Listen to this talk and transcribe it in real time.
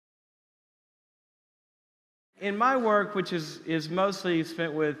in my work, which is mostly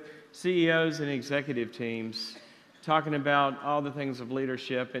spent with CEOs and executive teams, talking about all the things of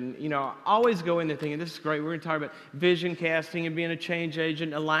leadership, and I always go into thinking, this is great, we're going to talk about vision casting and being a change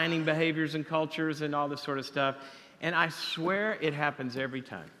agent, aligning behaviors and cultures and all this sort of stuff, and I swear it happens every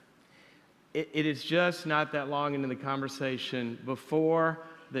time. It is just not that long into the conversation before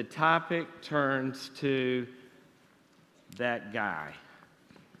the topic turns to that guy.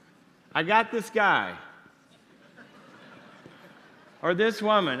 I got this guy. Or this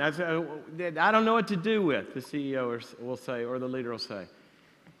woman. I don't know what to do with, the CEO will say, or the leader will say.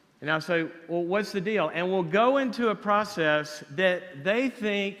 And I'll say, well, what's the deal? And we'll go into a process that they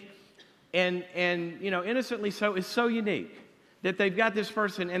think, and innocently so, is so unique. That they've got this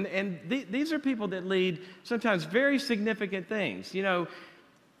person, and these are people that lead sometimes very significant things.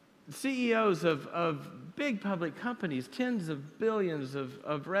 CEOs of big public companies, tens of billions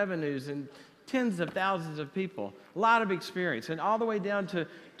of revenues, and tens of thousands of people, a lot of experience, and all the way down to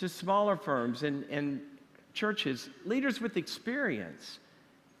smaller firms and churches, leaders with experience.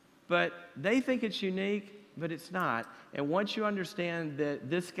 But they think it's unique, but it's not. And once you understand that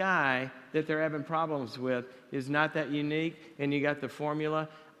this guy that they're having problems with is not that unique, and you got the formula,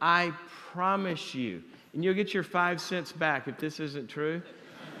 I promise you, and you'll get your 5 cents back if this isn't true,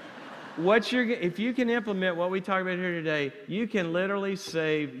 if you can implement what we talk about here today, you can literally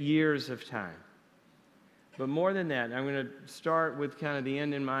save years of time. But more than that, and I'm going to start with kind of the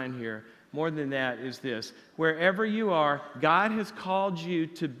end in mind here, more than that is this. Wherever you are, God has called you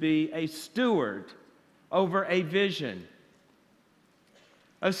to be a steward over a vision.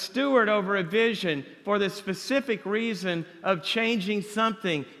 A steward over a vision for the specific reason of changing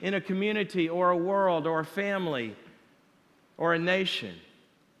something in a community or a world or a family or a nation.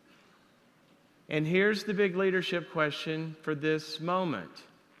 And here's the big leadership question for this moment.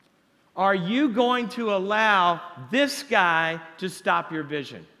 Are you going to allow this guy to stop your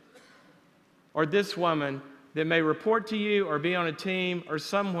vision? Or this woman that may report to you or be on a team or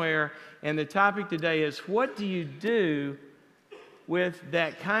somewhere, and the topic today is, what do you do with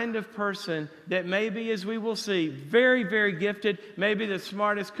that kind of person that may be, as we will see, very, very gifted, maybe the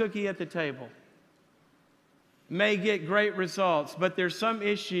smartest cookie at the table, may get great results, but there's some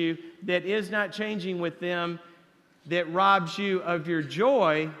issue that is not changing with them that robs you of your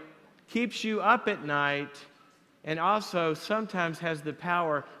joy, keeps you up at night, and also sometimes has the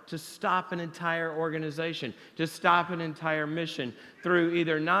power to stop an entire organization, to stop an entire mission through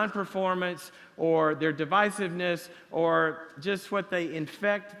either non-performance or their divisiveness or just what they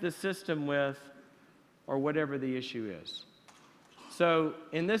infect the system with or whatever the issue is. So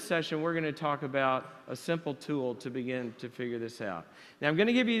in this session, we're going to talk about a simple tool to begin to figure this out. Now, I'm going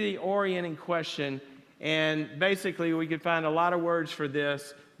to give you the orienting question, and basically we could find a lot of words for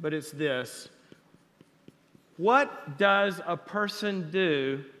this, but it's this. What does a person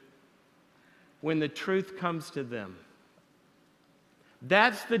do when the truth comes to them?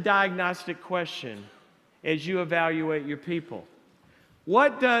 That's the diagnostic question as you evaluate your people.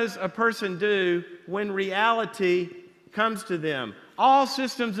 What does a person do when reality comes to them? All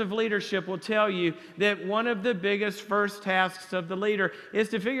systems of leadership will tell you that one of the biggest first tasks of the leader is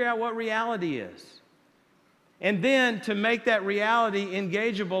to figure out what reality is. And then to make that reality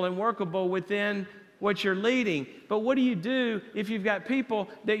engageable and workable within what you're leading. But what do you do if you've got people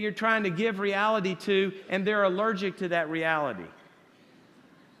that you're trying to give reality to and they're allergic to that reality?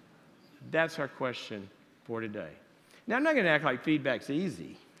 That's our question for today. Now, I'm not going to act like feedback's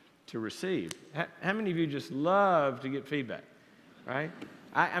easy to receive. How many of you just love to get feedback, right?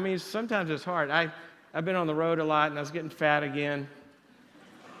 I mean, sometimes it's hard. I've been on the road a lot, and I was getting fat again.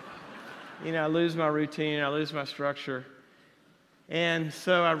 I lose my routine, I lose my structure. And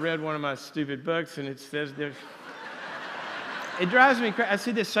so I read one of my stupid books, and it says it drives me crazy. I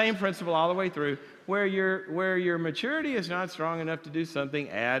see the same principle all the way through. Where your maturity is not strong enough to do something,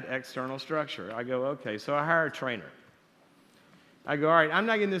 add external structure. I go, okay, so I hire a trainer. I go, all right, I'm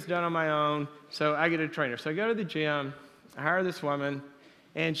not getting this done on my own, so I get a trainer. So I go to the gym, I hire this woman,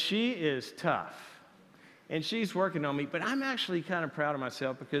 and she is tough. And she's working on me, but I'm actually kind of proud of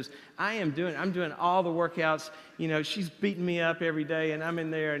myself because I'm doing all the workouts. She's beating me up every day, and I'm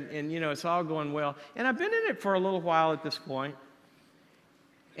in there, and it's all going well. And I've been in it for a little while at this point.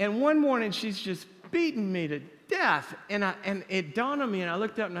 And one morning, she's just beating me to death. And it dawned on me, and I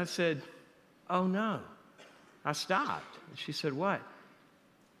looked up and I said, oh no. I stopped. And she said, what?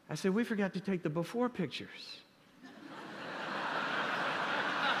 I said, we forgot to take the before pictures.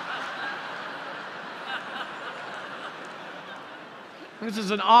 This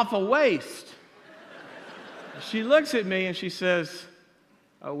is an awful waste. She looks at me and she says,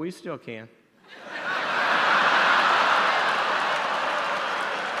 oh, we still can.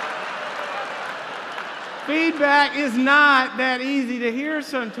 Feedback is not that easy to hear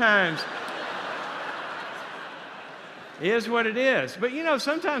sometimes. It is what it is. But you know,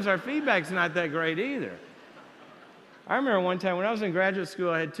 sometimes our feedback's not that great either. I remember one time when I was in graduate school,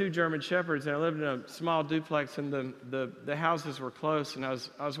 I had 2 German Shepherds, and I lived in a small duplex, and the houses were close. And I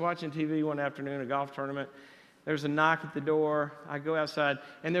was watching TV one afternoon, a golf tournament. There's a knock at the door. I go outside,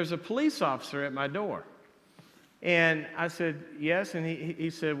 and there's a police officer at my door. And I said, yes. And he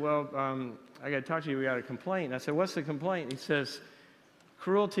said, well, I got to talk to you. We got a complaint. And I said, what's the complaint? He says,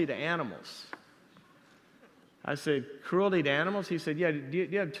 cruelty to animals. I said, cruelty to animals? He said, yeah, do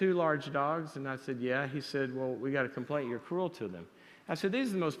you have 2 large dogs? And I said, yeah. He said, well, we got a complaint. You're cruel to them. I said, these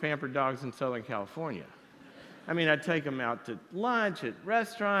are the most pampered dogs in Southern California. I mean, I take them out to lunch at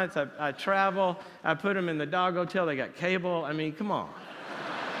restaurants. I travel. I put them in the dog hotel. They got cable. I mean, come on.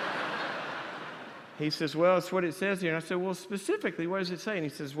 He says, well, it's what it says here. And I said, well, specifically, what does it say? And he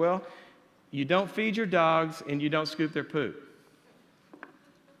says, well, you don't feed your dogs and you don't scoop their poop.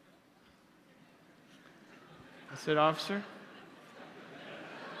 I said, officer,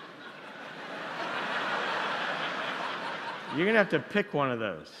 you're going to have to pick one of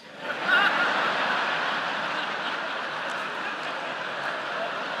those.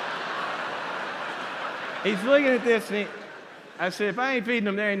 He's looking at this, and I said, if I ain't feeding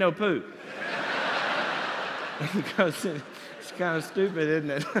them, there ain't no poop. Because it's kind of stupid,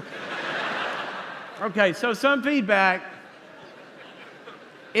 isn't it? Okay, so some feedback,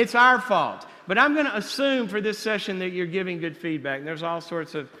 it's our fault. But I'm going to assume for this session that you're giving good feedback. And there's all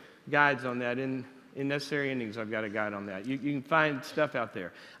sorts of guides on that. In Necessary Endings, I've got a guide on that. You can find stuff out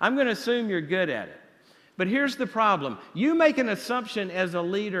there. I'm going to assume you're good at it. But here's the problem. You make an assumption as a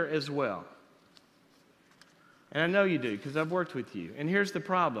leader as well. And I know you do because I've worked with you. And here's the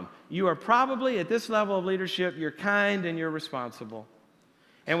problem. You are probably, at this level of leadership, you're kind and you're responsible.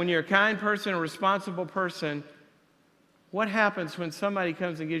 And when you're a kind person, a responsible person, what happens when somebody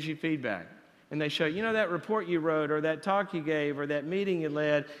comes and gives you feedback? And they show, you know, that report you wrote or that talk you gave or that meeting you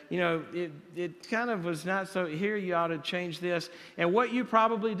led, you know, it kind of was not so, here you ought to change this. And what you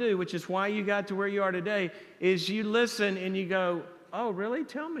probably do, which is why you got to where you are today, is you listen and you go, oh, really?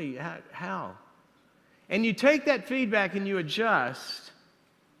 Tell me how. And you take that feedback and you adjust,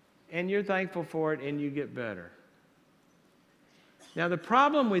 and you're thankful for it and you get better. Now, the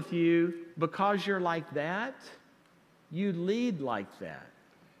problem with you, because you're like that, you lead like that.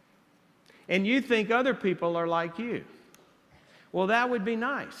 And you think other people are like you. Well, that would be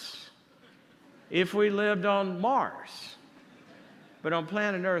nice if we lived on Mars. But on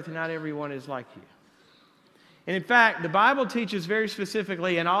planet Earth, not everyone is like you. And in fact, the Bible teaches very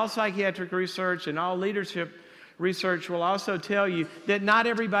specifically, and all psychiatric research and all leadership research will also tell you that not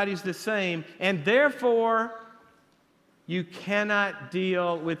everybody's the same, and therefore, you cannot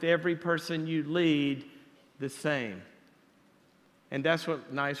deal with every person you lead the same. And that's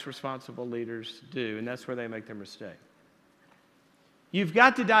what nice, responsible leaders do, and that's where they make their mistake. You've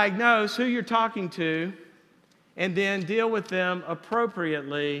got to diagnose who you're talking to and then deal with them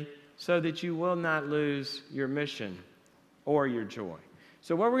appropriately so that you will not lose your mission or your joy.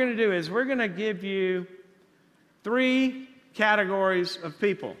 So what we're going to do is we're going to give you 3 categories of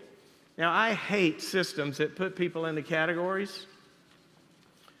people. Now, I hate systems that put people into categories,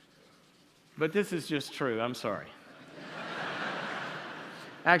 but this is just true. I'm sorry.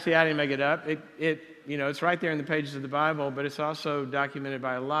 Actually, I didn't make it up. It's right there in the pages of the Bible, but it's also documented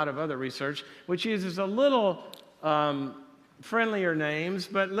by a lot of other research, which uses a little friendlier names,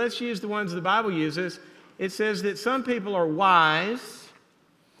 but let's use the ones the Bible uses. It says that some people are wise,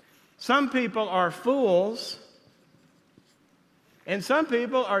 some people are fools, and some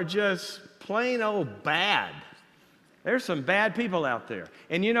people are just plain old bad. There's some bad people out there.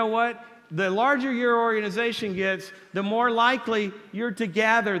 And you know what? The larger your organization gets, the more likely you're to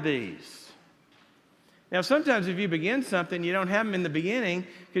gather these. Now, sometimes if you begin something, you don't have them in the beginning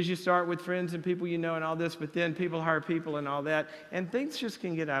because you start with friends and people you know and all this, but then people hire people and all that, and things just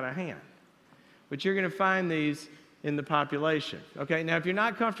can get out of hand. But you're going to find these in the population. Okay, now if you're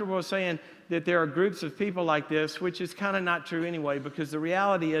not comfortable with saying that there are groups of people like this, which is kind of not true anyway, because the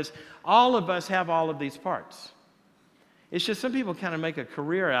reality is all of us have all of these parts. It's just some people kind of make a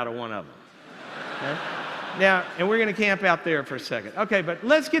career out of one of them. Okay? Now, and we're going to camp out there for a second. Okay, but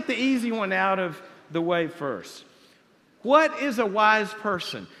let's get the easy one out of the way first. What is a wise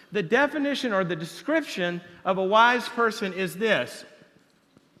person? The definition or the description of a wise person is this.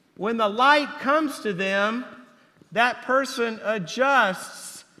 When the light comes to them, that person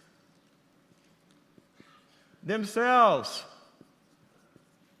adjusts themselves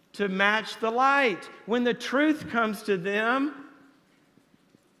to match the light. When the truth comes to them,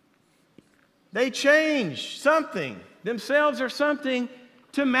 They change something, themselves or something,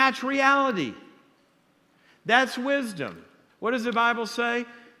 to match reality. That's wisdom. What does the Bible say?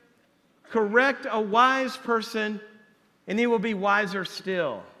 Correct a wise person, and he will be wiser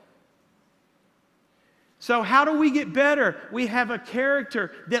still. So how do we get better? We have a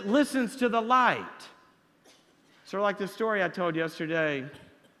character that listens to the light. Sort of like the story I told yesterday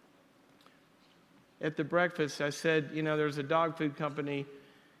at the breakfast. I said, there's a dog food company,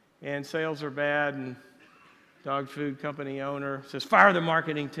 and sales are bad, and dog food company owner says, fire the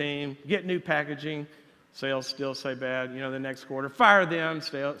marketing team, get new packaging. Sales still say bad, the next quarter. Fire them,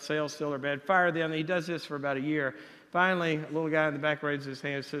 sales still are bad. Fire them. And he does this for about a year. Finally, a little guy in the back raises his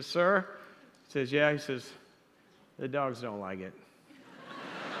hand and says, sir? He says, yeah. He says, the dogs don't like it.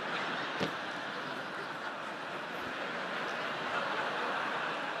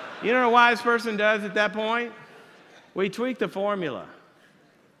 You know what a wise person does at that point? We tweak the formula.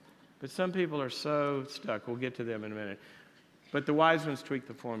 But some people are so stuck. We'll get to them in a minute. But the wise ones tweak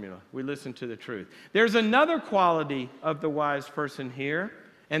the formula. We listen to the truth. There's another quality of the wise person here,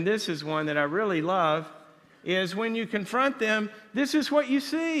 and this is one that I really love, is when you confront them, this is what you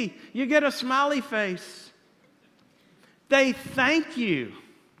see. You get a smiley face. They thank you.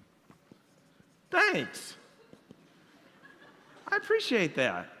 Thanks. I appreciate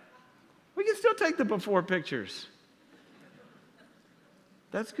that. We can still take the before pictures.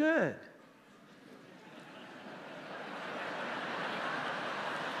 That's good.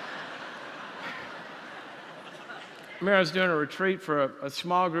 I remember I was doing a retreat for a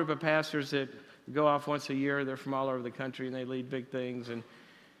small group of pastors that go off once a year. They're from all over the country, and they lead big things.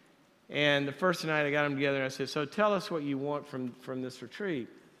 And the first night I got them together, and I said, so tell us what you want from this retreat.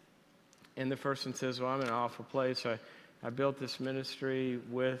 And the first one says, well, I'm in an awful place. I built this ministry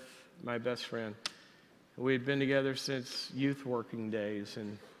with my best friend. We had been together since youth working days,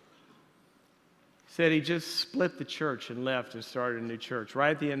 and said he just split the church and left and started a new church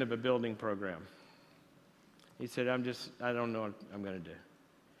right at the end of a building program. He said, I don't know what I'm going to do.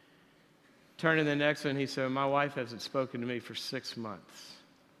 Turn to the next one, he said, my wife hasn't spoken to me for 6 months.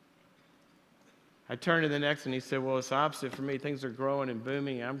 I turned to the next one, he said, well, it's the opposite for me. Things are growing and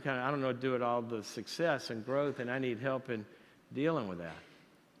booming. I don't know what to do with all the success and growth, and I need help in dealing with that.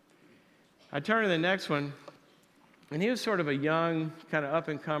 I turned to the next one, and he was sort of a young, kind of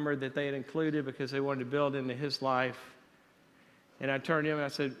up-and-comer that they had included because they wanted to build into his life. And I turned to him and I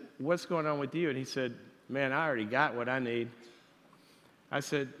said, what's going on with you? And he said, man, I already got what I need. I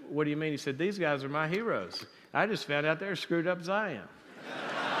said, what do you mean? He said, these guys are my heroes. I just found out they're as screwed up as I am.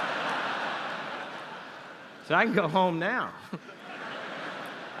 So I can go home now.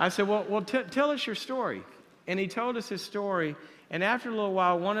 I said, well, tell us your story. And he told us his story. And after a little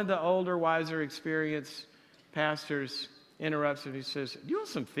while, one of the older, wiser, experienced pastors interrupts him. He says, do you want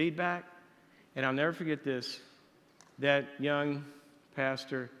some feedback? And I'll never forget this. That young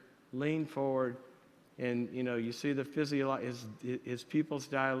pastor leaned forward, and, you see the his pupils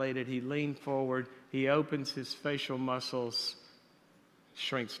dilated. He leaned forward. He opens his facial muscles.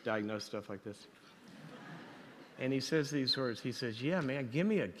 Shrinks diagnose stuff like this. And he says these words. He says, yeah, man, give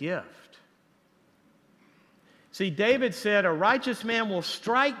me a gift. See, David said, a righteous man will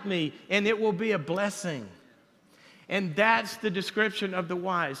strike me, and it will be a blessing. And that's the description of the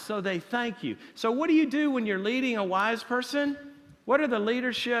wise. So they thank you. So what do you do when you're leading a wise person? What are the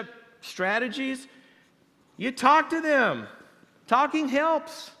leadership strategies? You talk to them. Talking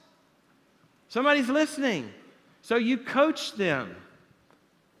helps. Somebody's listening. So you coach them.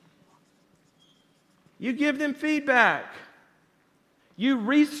 You give them feedback. You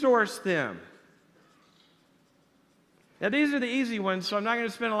resource them. Now, these are the easy ones, so I'm not going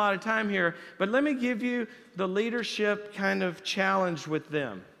to spend a lot of time here, but let me give you the leadership kind of challenge with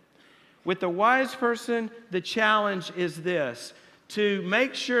them. With the wise person, the challenge is this: to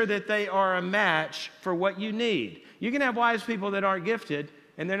make sure that they are a match for what you need. You can have wise people that aren't gifted,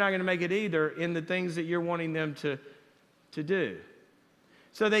 and they're not going to make it either in the things that you're wanting them to do.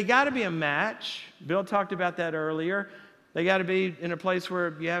 So they got to be a match. Bill talked about that earlier. They got to be in a place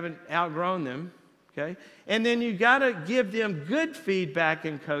where you haven't outgrown them. Okay? And then you got to give them good feedback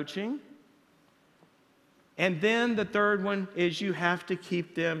and coaching. And then the third one is you have to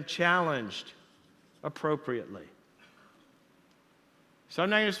keep them challenged appropriately. So I'm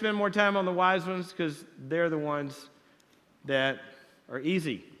not going to spend more time on the wise ones because they're the ones that are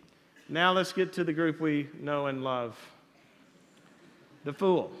easy. Now let's get to the group we know and love. The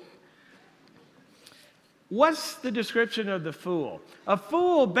fool. What's the description of the fool? A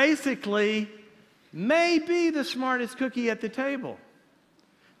fool basically may be the smartest cookie at the table.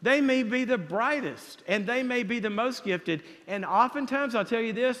 They may be the brightest, and they may be the most gifted. And oftentimes, I'll tell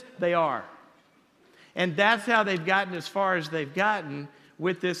you this, they are. And that's how they've gotten as far as they've gotten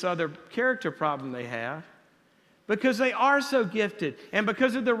with this other character problem they have. Because they are so gifted, and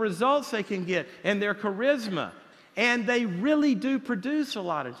because of the results they can get, and their charisma. And they really do produce a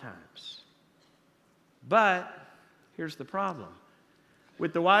lot of times. But here's the problem.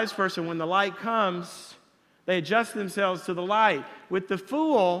 With the wise person, when the light comes, they adjust themselves to the light. With the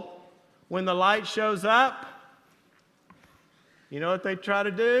fool, when the light shows up, you know what they try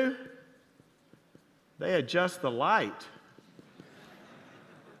to do? They adjust the light.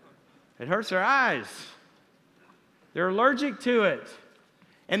 It hurts their eyes. They're allergic to it.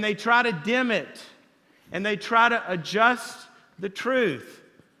 And they try to dim it. And they try to adjust the truth.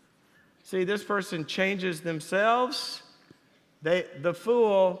 See, this person changes themselves. The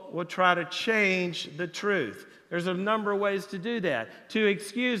fool will try to change the truth. There's a number of ways to do that. To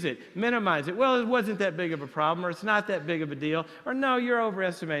excuse it, minimize it. Well, it wasn't that big of a problem, or it's not that big of a deal, or no, you're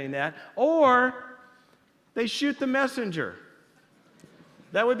overestimating that. Or they shoot the messenger.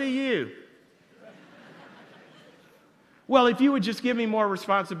 That would be you. Well, if you would just give me more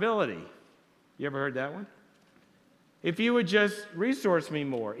responsibility. You ever heard that one? If you would just resource me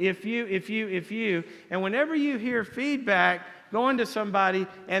more. If you. And whenever you hear feedback, go into somebody,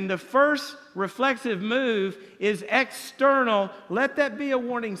 and the first reflexive move is external, let that be a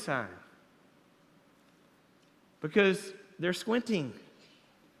warning sign. Because they're squinting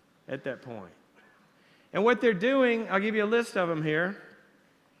at that point. And what they're doing, I'll give you a list of them here.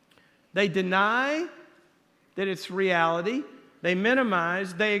 They deny that it's reality. They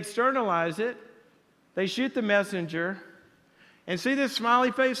minimize. They externalize it. They shoot the messenger. And see this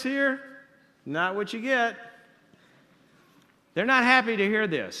smiley face here? Not what you get. They're not happy to hear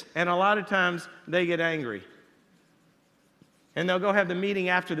this. And a lot of times they get angry. And they'll go have the meeting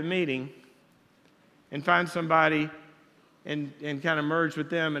after the meeting and find somebody and kind of merge with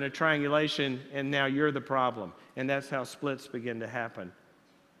them in a triangulation, and now you're the problem. And that's how splits begin to happen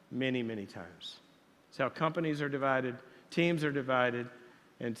many, many times. It's how companies are divided, teams are divided,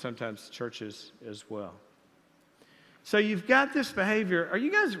 and sometimes churches as well. So you've got this behavior. Are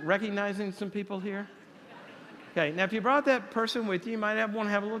you guys recognizing some people here? Okay, now if you brought that person with you, you might want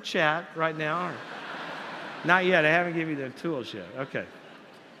to have a little chat right now. Or not yet, I haven't given you the tools yet. Okay.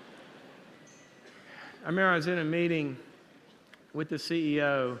 I remember I was in a meeting with the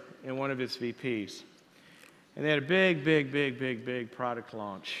CEO and one of his VPs. And they had a big product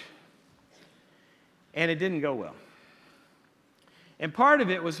launch. And it didn't go well. And part of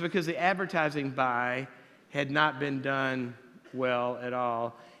it was because the advertising buy had not been done well at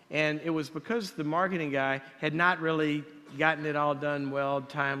all. And it was because the marketing guy had not really gotten it all done well,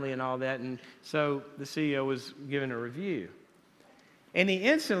 timely and all that. And so the CEO was given a review. And he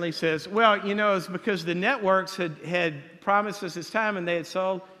instantly says, well, you know, it's because the networks had promised us this time and they had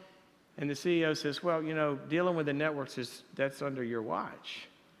sold. And the CEO says, well, you know, dealing with the networks, that's under your watch.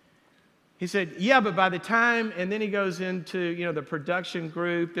 He said, yeah, but by the time, and then he goes into, you know, the production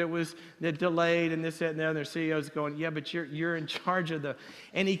group that delayed and this, that, and the other. CEO's going, yeah, but you're in charge of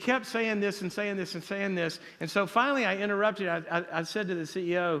and he kept saying this and saying this and saying this. And so finally I interrupted. I said to the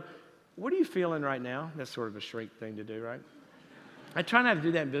CEO, what are you feeling right now? That's sort of a shrink thing to do, right? I try not to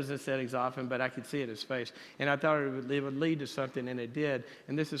do that in business settings often, but I could see it in his face. And I thought it would lead to something, and it did.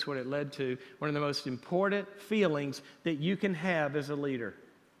 And this is what it led to. One of the most important feelings that you can have as a leader.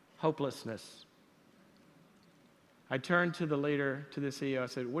 Hopelessness. I turned to the leader, to the CEO. I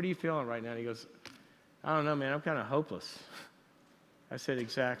said, what are you feeling right now? And he goes, I don't know, man. I'm kind of hopeless. I said,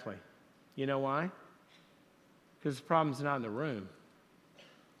 exactly. You know why? Because the problem's not in the room.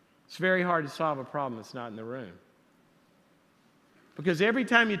 It's very hard to solve a problem that's not in the room. Because every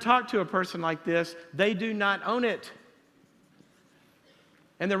time you talk to a person like this, they do not own it.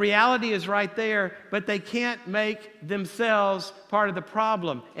 And the reality is right there, but they can't make themselves part of the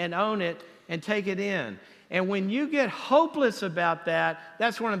problem and own it and take it in. And when you get hopeless about that,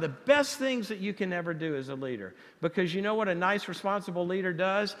 that's one of the best things that you can ever do as a leader. Because you know what a nice, responsible leader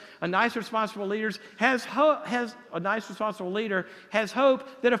does? A nice, responsible leader has hope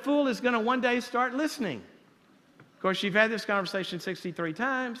that a fool is going to one day start listening. Of course, you've had this conversation 63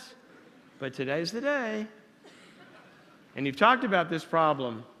 times, but today's the day. And you've talked about this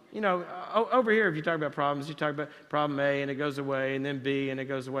problem. You know, over here, if you talk about problems, you talk about problem A, and it goes away, and then B, and it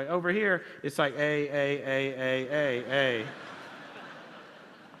goes away. Over here, it's like A.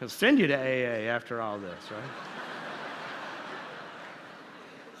 He'll send you to AA after all this, right?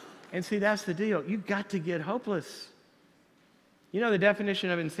 And see, that's the deal. You've got to get hopeless. You know the definition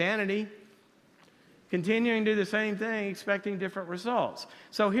of insanity? Continuing to do the same thing, expecting different results.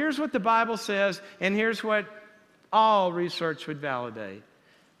 So here's what the Bible says, and here's what all research would validate.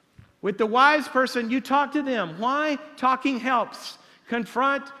 With the wise person, you talk to them. Why? Talking helps.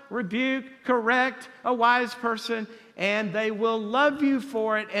 Confront, rebuke, correct a wise person, and they will love you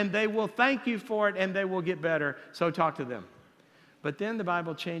for it, and they will thank you for it, and they will get better. So talk to them. But then the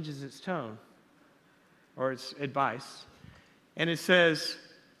Bible changes its tone, or its advice, and it says,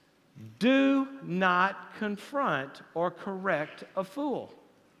 do not confront or correct a fool.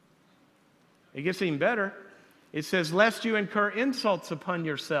 It gets even better. It says, lest you incur insults upon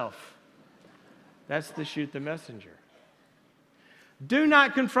yourself. That's the shoot the messenger. Do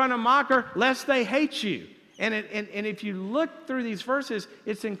not confront a mocker, lest they hate you. And if you look through these verses,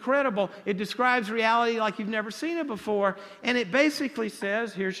 it's incredible. It describes reality like you've never seen it before. And it basically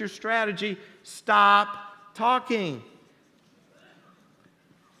says, here's your strategy, stop talking.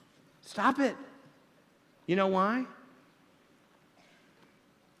 Stop it. You know why?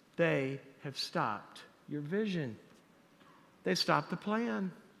 They have stopped your vision. They stopped the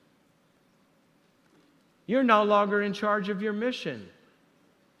plan. You're no longer in charge of your mission.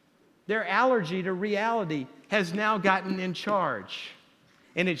 Their allergy to reality has now gotten in charge.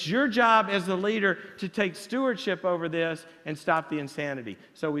 And it's your job as the leader to take stewardship over this and stop the insanity.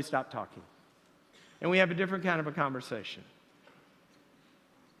 So we stop talking. And we have a different kind of a conversation.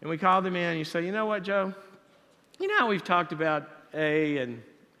 And we call them in and you say, you know what, Joe? You know how we've talked about A and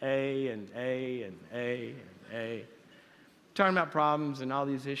A and A and A and A. Talking about problems and all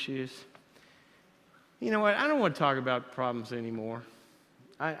these issues. You know what? I don't want to talk about problems anymore.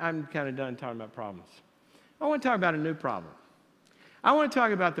 I'm kind of done talking about problems. I want to talk about a new problem. I want to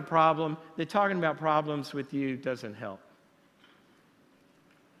talk about the problem that talking about problems with you doesn't help.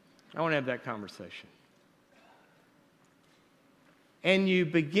 I want to have that conversation. And you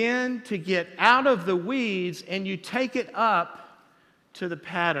begin to get out of the weeds and you take it up to the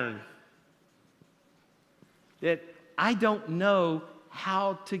pattern that I don't know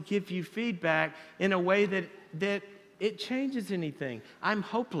how to give you feedback in a way that it changes anything. I'm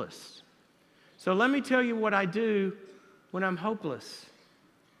hopeless. So let me tell you what I do when I'm hopeless.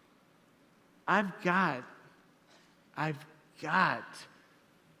 I've got to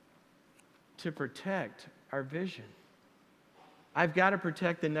protect our vision. I've got to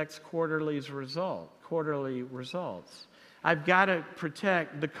protect the next quarterly results. I've got to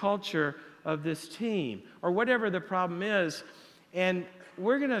protect the culture of this team or whatever the problem is. And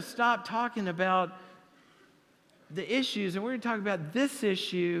we're going to stop talking about the issues and we're going to talk about this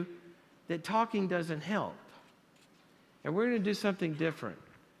issue that talking doesn't help. And we're going to do something different.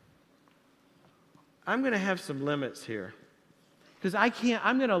 I'm going to have some limits here because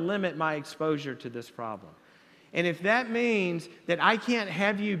I'm going to limit my exposure to this problem. And if that means that I can't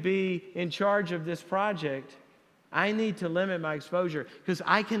have you be in charge of this project, I need to limit my exposure because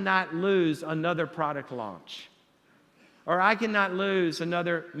I cannot lose another product launch. Or I cannot lose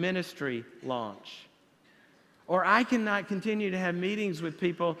another ministry launch. Or I cannot continue to have meetings with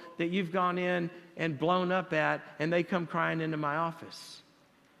people that you've gone in and blown up at and they come crying into my office.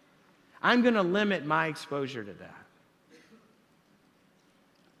 I'm going to limit my exposure to that.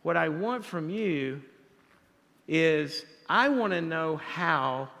 What I want from you is I want to know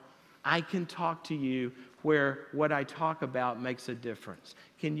how I can talk to you where what I talk about makes a difference.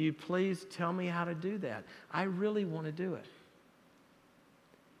 Can you please tell me how to do that? I really want to do it.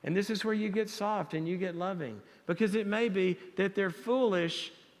 And this is where you get soft and you get loving. Because it may be that they're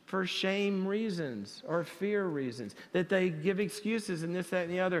foolish for shame reasons or fear reasons. That they give excuses and this, that,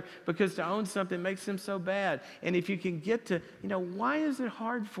 and the other because to own something makes them so bad. And if you can get to, why is it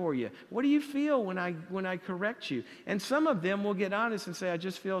hard for you? What do you feel when I correct you? And some of them will get honest and say, I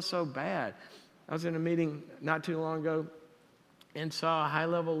just feel so bad. I was in a meeting not too long ago and saw a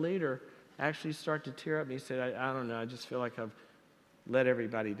high-level leader actually start to tear up. And he said, I don't know, I just feel like I've let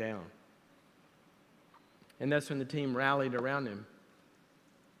everybody down. And that's when the team rallied around him.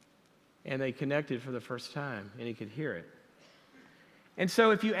 And they connected for the first time, and he could hear it. And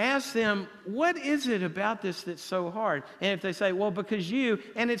so if you ask them, what is it about this that's so hard? And if they say, well, because you,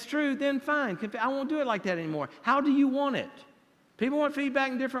 and it's true, then fine. I won't do it like that anymore. How do you want it? People want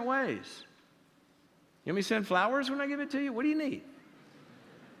feedback in different ways. You want me to send flowers when I give it to you? What do you need?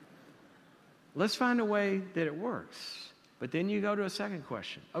 Let's find a way that it works. But then you go to a second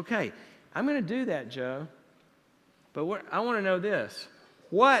question. Okay, I'm going to do that, Joe. But I want to know this.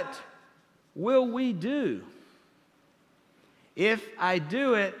 What will we do if I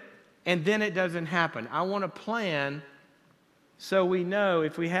do it and then it doesn't happen? I want a plan so we know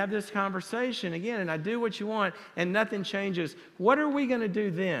if we have this conversation again and I do what you want and nothing changes, what are we going to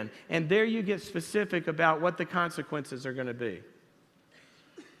do then? And there you get specific about what the consequences are going to be.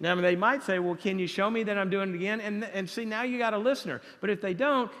 Now, they might say, well, can you show me that I'm doing it again? And see, now you got a listener. But if they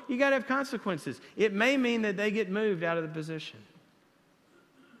don't, you got to have consequences. It may mean that they get moved out of the position.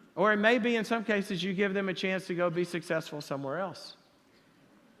 Or it may be, in some cases, you give them a chance to go be successful somewhere else.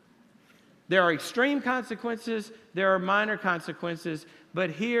 There are extreme consequences, there are minor consequences, but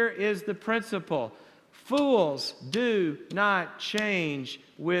here is the principle. Fools do not change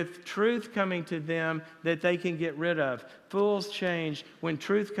with truth coming to them that they can get rid of. Fools change when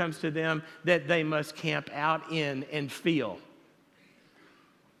truth comes to them that they must camp out in and feel.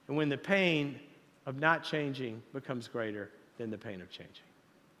 And when the pain of not changing becomes greater than the pain of changing.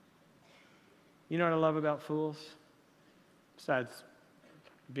 You know what I love about fools? Besides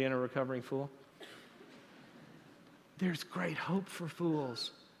being a recovering fool? There's great hope for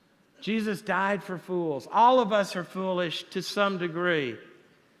fools. Jesus died for fools. All of us are foolish to some degree.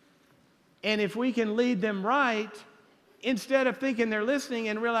 And if we can lead them right, instead of thinking they're listening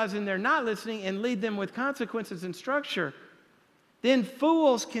and realizing they're not listening, and lead them with consequences and structure, then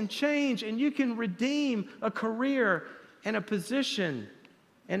fools can change and you can redeem a career and a position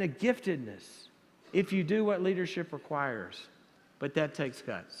and a giftedness if you do what leadership requires. But that takes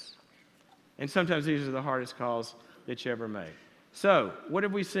guts. And sometimes these are the hardest calls that you ever make. So, what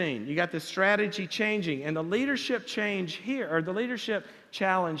have we seen? You got the strategy changing, and the leadership change here, or the leadership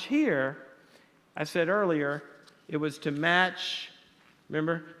challenge here, I said earlier, it was to match,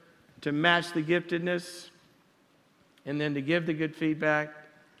 remember? To match the giftedness, and then to give the good feedback,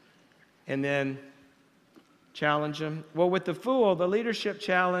 and then challenge them. Well, with the fool, the leadership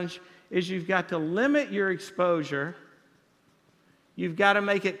challenge is you've got to limit your exposure. You've got to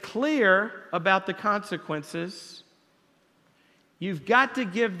make it clear about the consequences. You've got to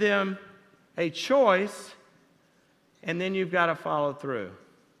give them a choice, and then you've got to follow through.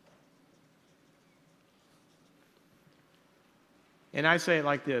 And I say it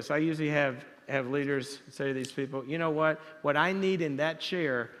like this. I usually have leaders say to these people, you know what? What I need in that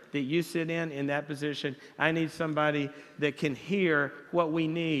chair that you sit in that position, I need somebody that can hear what we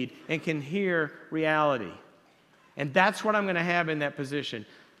need and can hear reality. And that's what I'm going to have in that position.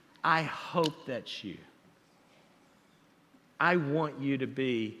 I hope that's you. I want you to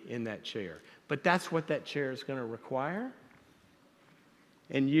be in that chair. But that's what that chair is going to require.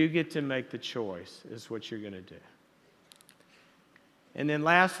 And you get to make the choice is what you're going to do. And then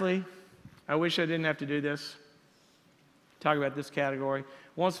lastly, I wish I didn't have to do this. Talk about this category.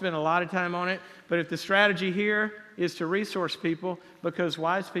 Won't spend a lot of time on it, but if the strategy here is to resource people, because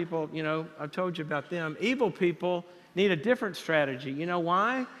wise people, I've told you about them. Evil people need a different strategy. You know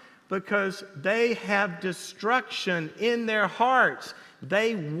why? Because they have destruction in their hearts.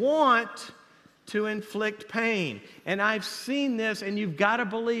 They want to inflict pain. And I've seen this, and you've got to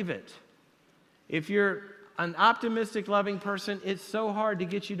believe it. If you're an optimistic, loving person, it's so hard to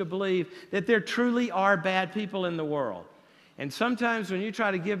get you to believe that there truly are bad people in the world. And sometimes when you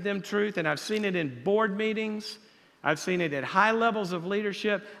try to give them truth, and I've seen it in board meetings, I've seen it at high levels of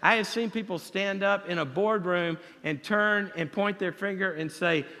leadership. I have seen people stand up in a boardroom and turn and point their finger and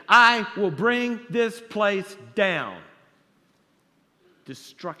say, I will bring this place down.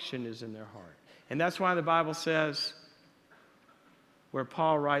 Destruction is in their heart. And that's why the Bible says, where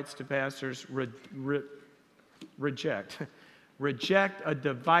Paul writes to pastors, reject a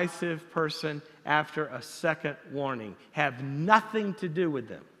divisive person after a second warning. Have nothing to do with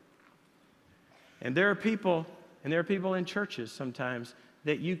them. And there are people in churches sometimes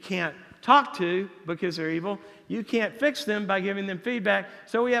that you can't talk to because they're evil. You can't fix them by giving them feedback.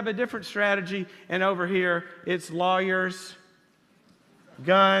 So we have a different strategy. And over here, it's lawyers,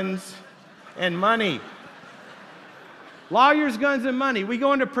 guns, and money. Lawyers, guns, and money. We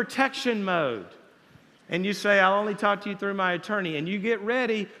go into protection mode. And you say, I'll only talk to you through my attorney. And you get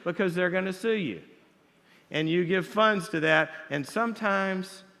ready because they're going to sue you. And you give funds to that. And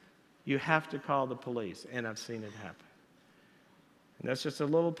sometimes you have to call the police. And I've seen it happen. And that's just a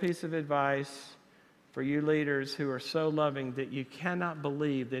little piece of advice for you leaders who are so loving that you cannot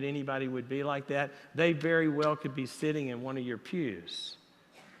believe that anybody would be like that. They very well could be sitting in one of your pews.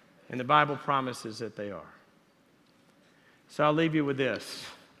 And the Bible promises that they are. So I'll leave you with this.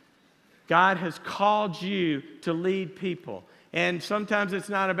 God has called you to lead people. And sometimes it's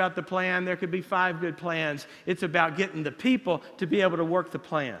not about the plan. There could be 5 good plans. It's about getting the people to be able to work the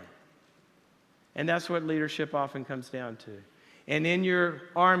plan. And that's what leadership often comes down to. And in your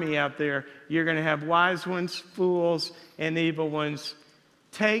army out there, you're going to have wise ones, fools, and evil ones.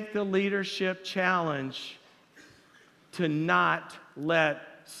 Take the leadership challenge to not let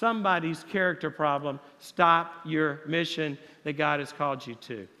somebody's character problem stop your mission that God has called you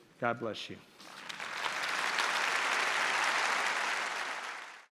to. God bless you.